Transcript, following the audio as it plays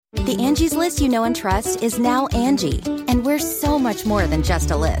The Angie's List you know and trust is now Angie, and we're so much more than just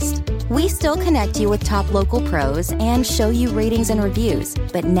a list. We still connect you with top local pros and show you ratings and reviews,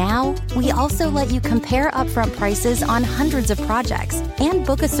 but now we also let you compare upfront prices on hundreds of projects and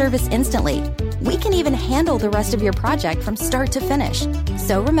book a service instantly. We can even handle the rest of your project from start to finish.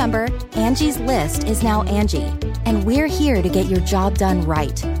 So remember, Angie's List is now Angie, and we're here to get your job done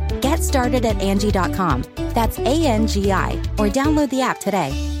right. Get started at Angie.com. That's ANGI, or download the app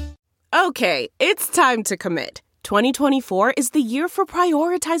today. Okay, it's time to commit. 2024 is the year for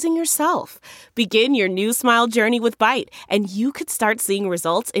prioritizing yourself. Begin your new smile journey with Byte, and you could start seeing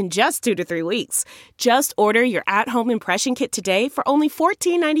results in just 2 to 3 weeks. Just order your at-home impression kit today for only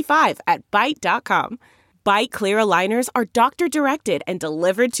 $14.95 at Byte.com. Byte Clear aligners are doctor-directed and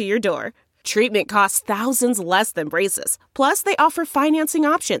delivered to your door. Treatment costs thousands less than braces. Plus, they offer financing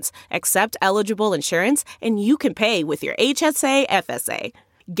options, accept eligible insurance, and you can pay with your HSA, FSA.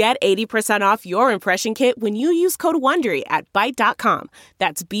 Get 80% off your impression kit when you use code WONDERY at Byte.com.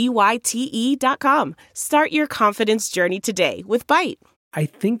 That's BYTE.com. Start your confidence journey today with Byte. I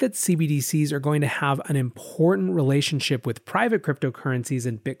think that CBDCs are going to have an important relationship with private cryptocurrencies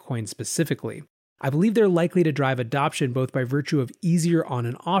and Bitcoin specifically. I believe they're likely to drive adoption both by virtue of easier on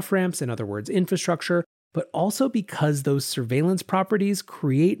and off ramps, in other words, infrastructure, but also because those surveillance properties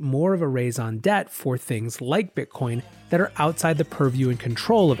create more of a raison d'etre for things like Bitcoin that are outside the purview and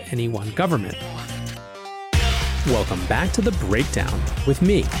control of any one government. Welcome back to The Breakdown with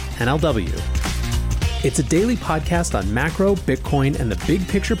me, NLW. It's a daily podcast on macro, Bitcoin, and the big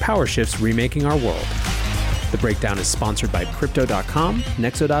picture power shifts remaking our world. The Breakdown is sponsored by Crypto.com,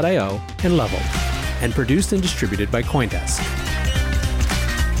 Nexo.io, and Level, and produced and distributed by CoinDesk.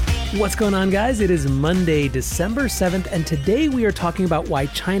 What's going on, guys? It is Monday, December 7th, and today we are talking about why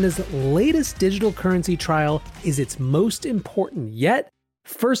China's latest digital currency trial is its most important yet.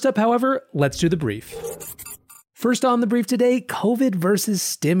 First up, however, let's do the brief. First on the brief today, COVID versus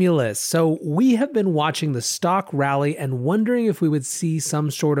stimulus. So we have been watching the stock rally and wondering if we would see some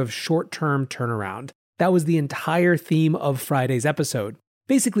sort of short-term turnaround. That was the entire theme of Friday's episode.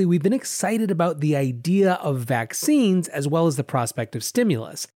 Basically, we've been excited about the idea of vaccines as well as the prospect of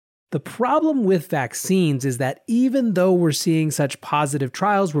stimulus. The problem with vaccines is that even though we're seeing such positive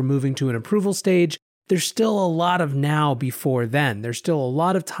trials, we're moving to an approval stage, there's still a lot of now before then. There's still a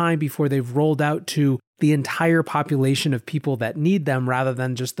lot of time before they've rolled out to the entire population of people that need them rather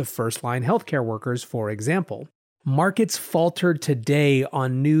than just the first-line healthcare workers, for example. Markets faltered today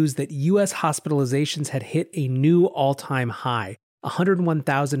on news that U.S. hospitalizations had hit a new all-time high,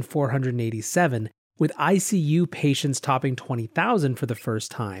 101,487, with ICU patients topping 20,000 for the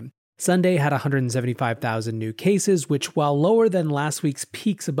first time. Sunday had 175,000 new cases, which, while lower than last week's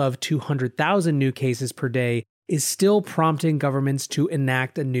peaks above 200,000 new cases per day, is still prompting governments to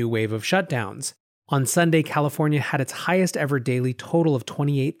enact a new wave of shutdowns. On Sunday, California had its highest ever daily total of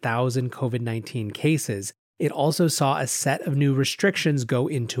 28,000 COVID-19 cases. It also saw a set of new restrictions go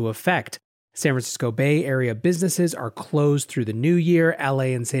into effect. San Francisco Bay Area businesses are closed through the new year.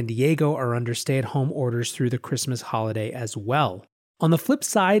 LA and San Diego are under stay-at-home orders through the Christmas holiday as well. On the flip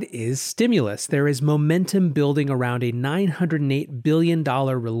side is stimulus. There is momentum building around a $908 billion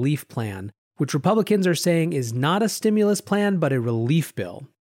relief plan, which Republicans are saying is not a stimulus plan, but a relief bill.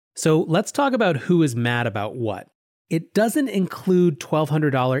 So let's talk about who is mad about what. It doesn't include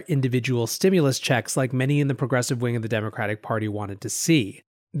 $1,200 individual stimulus checks like many in the progressive wing of the Democratic Party wanted to see.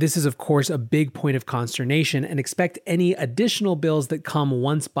 This is, of course, a big point of consternation, and expect any additional bills that come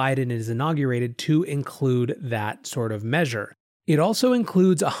once Biden is inaugurated to include that sort of measure. It also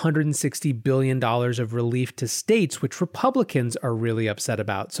includes $160 billion of relief to states, which Republicans are really upset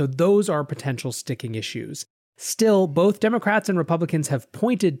about, so those are potential sticking issues. Still, both Democrats and Republicans have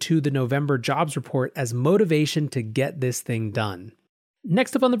pointed to the November jobs report as motivation to get this thing done.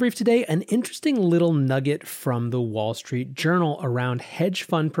 Next up on the brief today, an interesting little nugget from the Wall Street Journal around hedge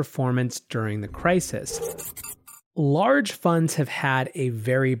fund performance during the crisis. Large funds have had a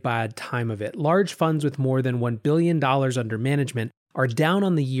very bad time of it. Large funds with more than $1 billion under management are down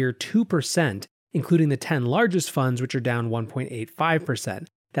on the year 2%, including the 10 largest funds, which are down 1.85%.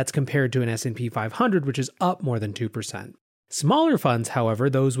 That's compared to an S&P 500, which is up more than 2%. Smaller funds, however,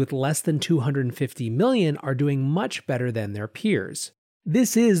 those with less than $250 million, are doing much better than their peers.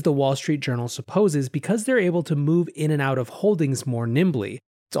 This is, the Wall Street Journal supposes, because they're able to move in and out of holdings more nimbly.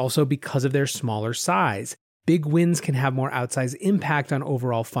 It's also because of their smaller size. Big wins can have more outsized impact on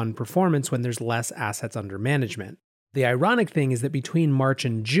overall fund performance when there's less assets under management. The ironic thing is that between March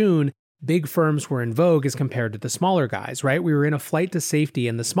and June, big firms were in vogue as compared to the smaller guys, right? We were in a flight to safety,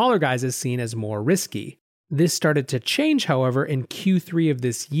 and the smaller guys is seen as more risky. This started to change, however, in Q3 of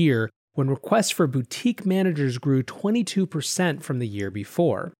this year, when requests for boutique managers grew 22% from the year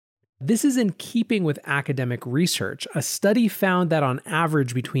before. This is in keeping with academic research. A study found that on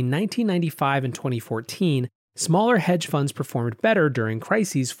average between 1995 and 2014, smaller hedge funds performed better during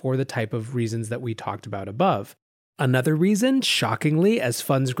crises for the type of reasons that we talked about above. Another reason, shockingly, as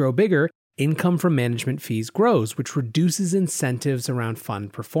funds grow bigger, income from management fees grows, which reduces incentives around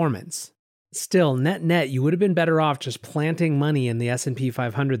fund performance. Still, net-net, you would have been better off just planting money in the S&P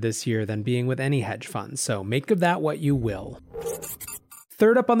 500 this year than being with any hedge fund, so make of that what you will.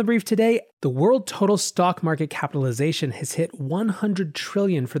 Third up on the brief today, the world total stock market capitalization has hit $100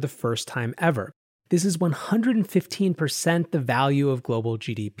 trillion for the first time ever. This is 115% the value of global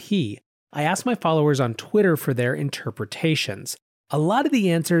GDP. I asked my followers on Twitter for their interpretations. A lot of the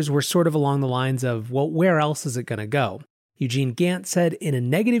answers were sort of along the lines of, well, where else is it going to go? Eugene Gant said, in a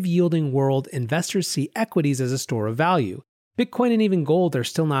negative yielding world, investors see equities as a store of value. Bitcoin and even gold are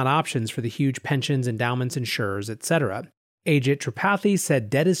still not options for the huge pensions, endowments, insurers, etc. Ajit Tripathi said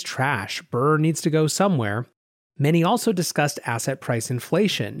debt is trash, Burr needs to go somewhere. Many also discussed asset price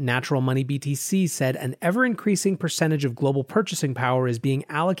inflation. Natural Money BTC said an ever-increasing percentage of global purchasing power is being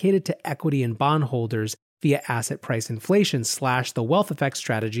allocated to equity and bond holders via asset price inflation / the wealth effect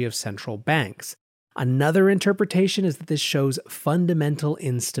strategy of central banks. Another interpretation is that this shows fundamental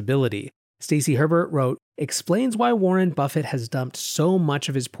instability. Stacey Herbert wrote, explains why Warren Buffett has dumped so much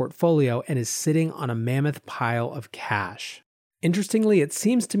of his portfolio and is sitting on a mammoth pile of cash. Interestingly, it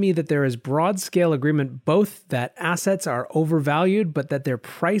seems to me that there is broad-scale agreement both that assets are overvalued, but that their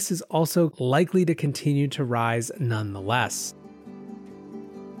price is also likely to continue to rise nonetheless.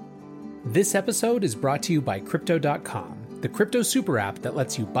 This episode is brought to you by Crypto.com, the crypto super app that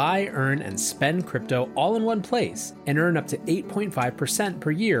lets you buy, earn, and spend crypto all in one place and earn up to 8.5%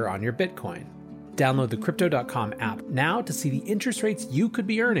 per year on your Bitcoin. Download the Crypto.com app now to see the interest rates you could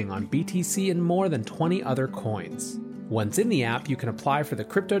be earning on BTC and more than 20 other coins. Once in the app, you can apply for the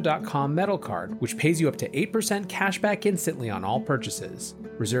Crypto.com Metal Card, which pays you up to 8% cash back instantly on all purchases.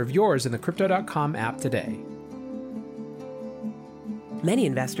 Reserve yours in the Crypto.com app today. Many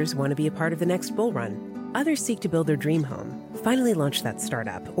investors want to be a part of the next bull run. Others seek to build their dream home, finally launch that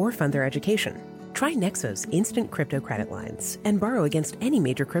startup, or fund their education. Try Nexo's instant crypto credit lines and borrow against any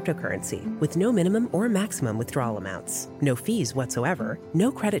major cryptocurrency with no minimum or maximum withdrawal amounts, no fees whatsoever,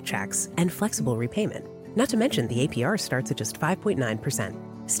 no credit checks, and flexible repayment. Not to mention the APR starts at just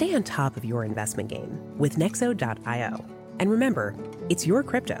 5.9%. Stay on top of your investment game with Nexo.io. And remember, it's your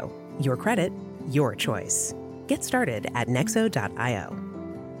crypto, your credit, your choice. Get started at Nexo.io.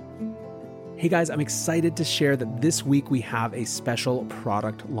 Hey guys, I'm excited to share that this week we have a special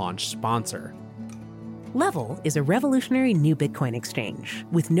product launch sponsor. Level is a revolutionary new Bitcoin exchange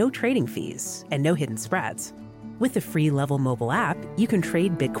with no trading fees and no hidden spreads. With the free Level mobile app, you can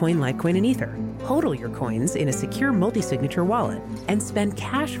trade Bitcoin, Litecoin, and Ether, hodl your coins in a secure multi-signature wallet, and spend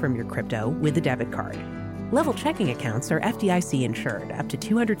cash from your crypto with a debit card. Level checking accounts are FDIC insured up to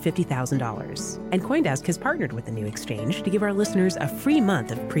 $250,000. And CoinDesk has partnered with the new exchange to give our listeners a free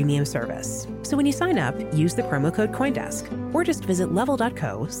month of premium service. So when you sign up, use the promo code CoinDesk or just visit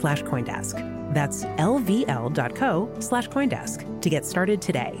level.co/CoinDesk. That's lvl.co/CoinDesk to get started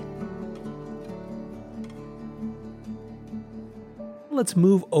today. Let's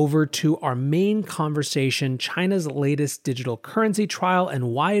move over to our main conversation, China's latest digital currency trial and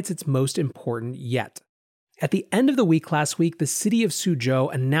why it's its most important yet. At the end of the week last week, the city of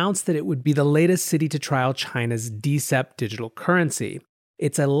Suzhou announced that it would be the latest city to trial China's DCEP digital currency.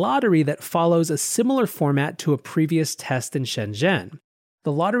 It's a lottery that follows a similar format to a previous test in Shenzhen.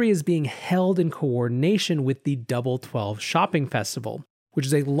 The lottery is being held in coordination with the Double 12 Shopping Festival, which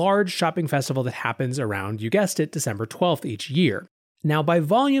is a large shopping festival that happens around, you guessed it, December 12th each year. Now, by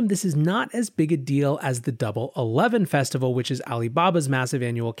volume, this is not as big a deal as the Double 11 Festival, which is Alibaba's massive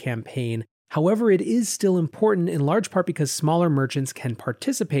annual campaign. However, it is still important in large part because smaller merchants can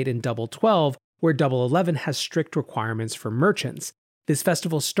participate in Double 12, where Double 11 has strict requirements for merchants. This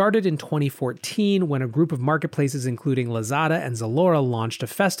festival started in 2014 when a group of marketplaces including Lazada and Zalora launched a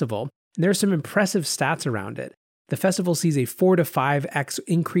festival, and there are some impressive stats around it. The festival sees a 4 to 5x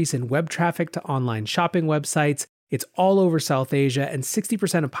increase in web traffic to online shopping websites. It's all over South Asia, and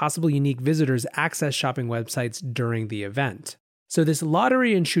 60% of possible unique visitors access shopping websites during the event. So this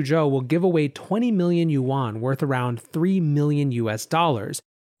lottery in Suzhou will give away 20 million yuan, worth around $3 million US.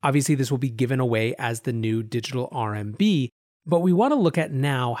 Obviously, this will be given away as the new digital RMB, but we want to look at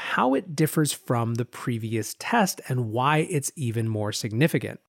now how it differs from the previous test and why it's even more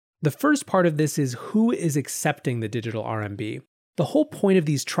significant. The first part of this is who is accepting the digital RMB. The whole point of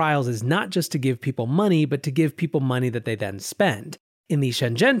these trials is not just to give people money, but to give people money that they then spend. In the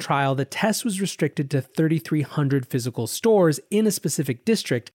Shenzhen trial, the test was restricted to 3,300 physical stores in a specific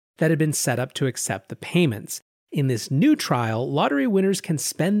district that had been set up to accept the payments. In this new trial, lottery winners can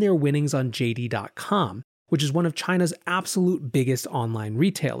spend their winnings on JD.com, which is one of China's absolute biggest online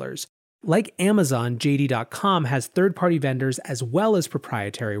retailers. Like Amazon, JD.com has third-party vendors as well as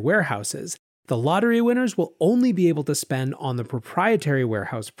proprietary warehouses. The lottery winners will only be able to spend on the proprietary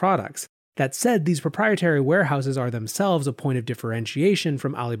warehouse products. That said, these proprietary warehouses are themselves a point of differentiation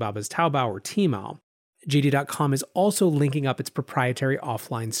from Alibaba's Taobao or Tmall. JD.com is also linking up its proprietary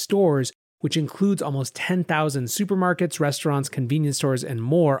offline stores, which includes almost 10,000 supermarkets, restaurants, convenience stores, and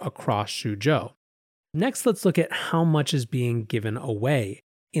more across Suzhou. Next, let's look at how much is being given away.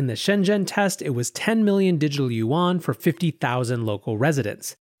 In the Shenzhen test, it was 10 million digital yuan for 50,000 local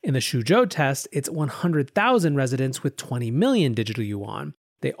residents. In the Suzhou test, it's 100,000 residents with 20 million digital yuan.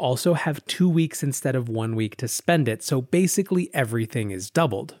 They also have 2 weeks instead of 1 week to spend it, so basically everything is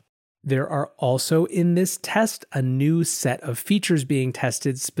doubled. There are also in this test a new set of features being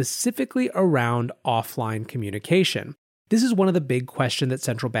tested specifically around offline communication. This is one of the big questions that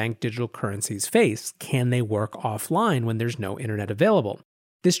central bank digital currencies face. Can they work offline when there's no internet available?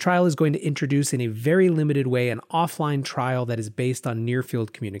 This trial is going to introduce in a very limited way an offline trial that is based on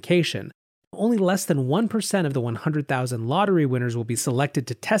near-field communication. Only less than 1% of the 100,000 lottery winners will be selected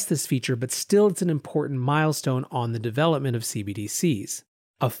to test this feature, but still it's an important milestone on the development of CBDCs.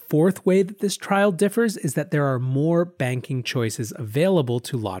 A fourth way that this trial differs is that there are more banking choices available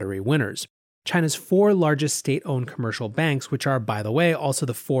to lottery winners. China's 4 largest state-owned commercial banks, which are, by the way, also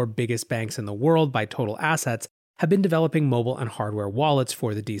the 4 biggest banks in the world by total assets, have been developing mobile and hardware wallets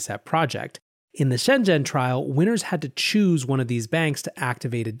for the DCEP project. In the Shenzhen trial, winners had to choose one of these banks to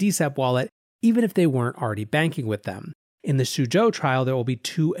activate a DCEP wallet, even if they weren't already banking with them. In the Suzhou trial, there will be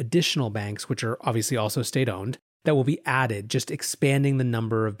 2 additional banks, which are obviously also state-owned, that will be added, just expanding the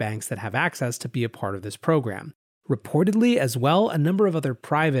number of banks that have access to be a part of this program. Reportedly, as well, a number of other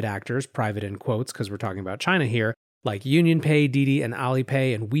private actors, private in quotes because we're talking about China here, like UnionPay, Didi, and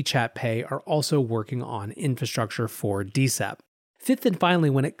Alipay, and WeChat Pay are also working on infrastructure for DCEP. Fifth and finally,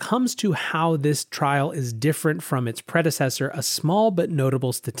 when it comes to how this trial is different from its predecessor, a small but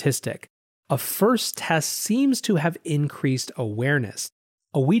notable statistic. A first test seems to have increased awareness.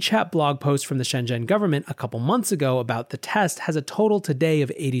 A WeChat blog post from the Shenzhen government a couple months ago about the test has a total today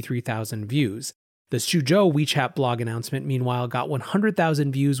of 83,000 views. The Suzhou WeChat blog announcement, meanwhile, got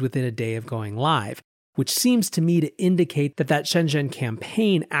 100,000 views within a day of going live, which seems to me to indicate that Shenzhen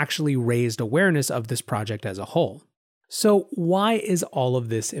campaign actually raised awareness of this project as a whole. So why is all of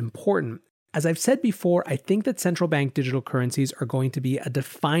this important? As I've said before, I think that central bank digital currencies are going to be a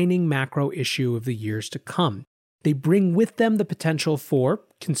defining macro issue of the years to come. They bring with them the potential for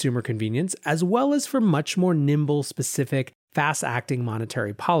consumer convenience, as well as for much more nimble, specific, fast-acting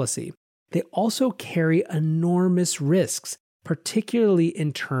monetary policy. They also carry enormous risks, particularly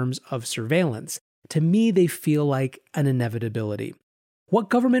in terms of surveillance. To me, they feel like an inevitability. What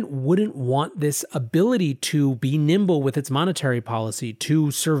government wouldn't want this ability to be nimble with its monetary policy, to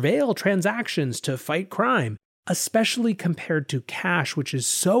surveil transactions, to fight crime, especially compared to cash, which is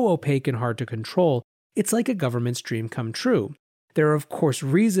so opaque and hard to control? It's like a government's dream come true. There are, of course,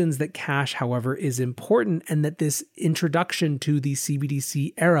 reasons that cash, however, is important and that this introduction to the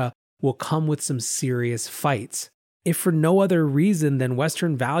CBDC era will come with some serious fights, if for no other reason than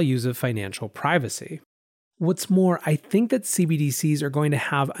Western values of financial privacy. What's more, I think that CBDCs are going to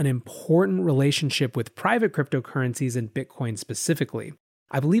have an important relationship with private cryptocurrencies and Bitcoin specifically.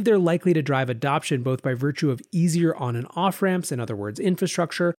 I believe they're likely to drive adoption both by virtue of easier on and off ramps, in other words,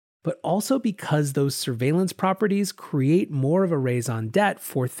 infrastructure, but also because those surveillance properties create more of a raison d'etre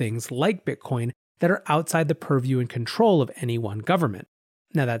for things like Bitcoin that are outside the purview and control of any one government.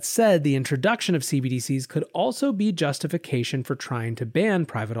 Now that said, the introduction of CBDCs could also be justification for trying to ban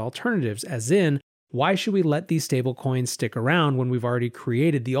private alternatives, as in, why should we let these stablecoins stick around when we've already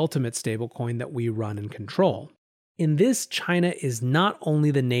created the ultimate stablecoin that we run and control? In this, China is not only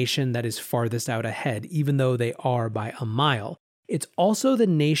the nation that is farthest out ahead, even though they are by a mile. It's also the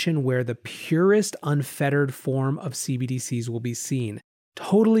nation where the purest, unfettered form of CBDCs will be seen,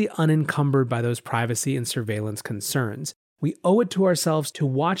 totally unencumbered by those privacy and surveillance concerns. We owe it to ourselves to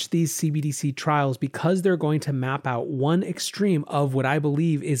watch these CBDC trials because they're going to map out one extreme of what I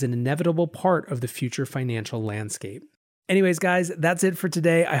believe is an inevitable part of the future financial landscape. Anyways, guys, that's it for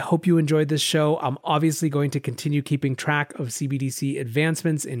today. I hope you enjoyed this show. I'm obviously going to continue keeping track of CBDC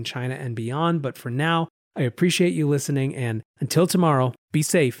advancements in China and beyond, but for now, I appreciate you listening, and until tomorrow, be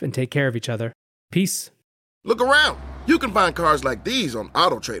safe and take care of each other. Peace. Look around. You can find cars like these on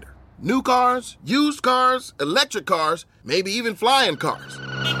AutoTrader. New cars, used cars, electric cars, maybe even flying cars.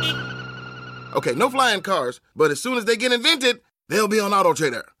 Okay, no flying cars, but as soon as they get invented, they'll be on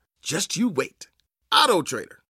AutoTrader. Just you wait. AutoTrader.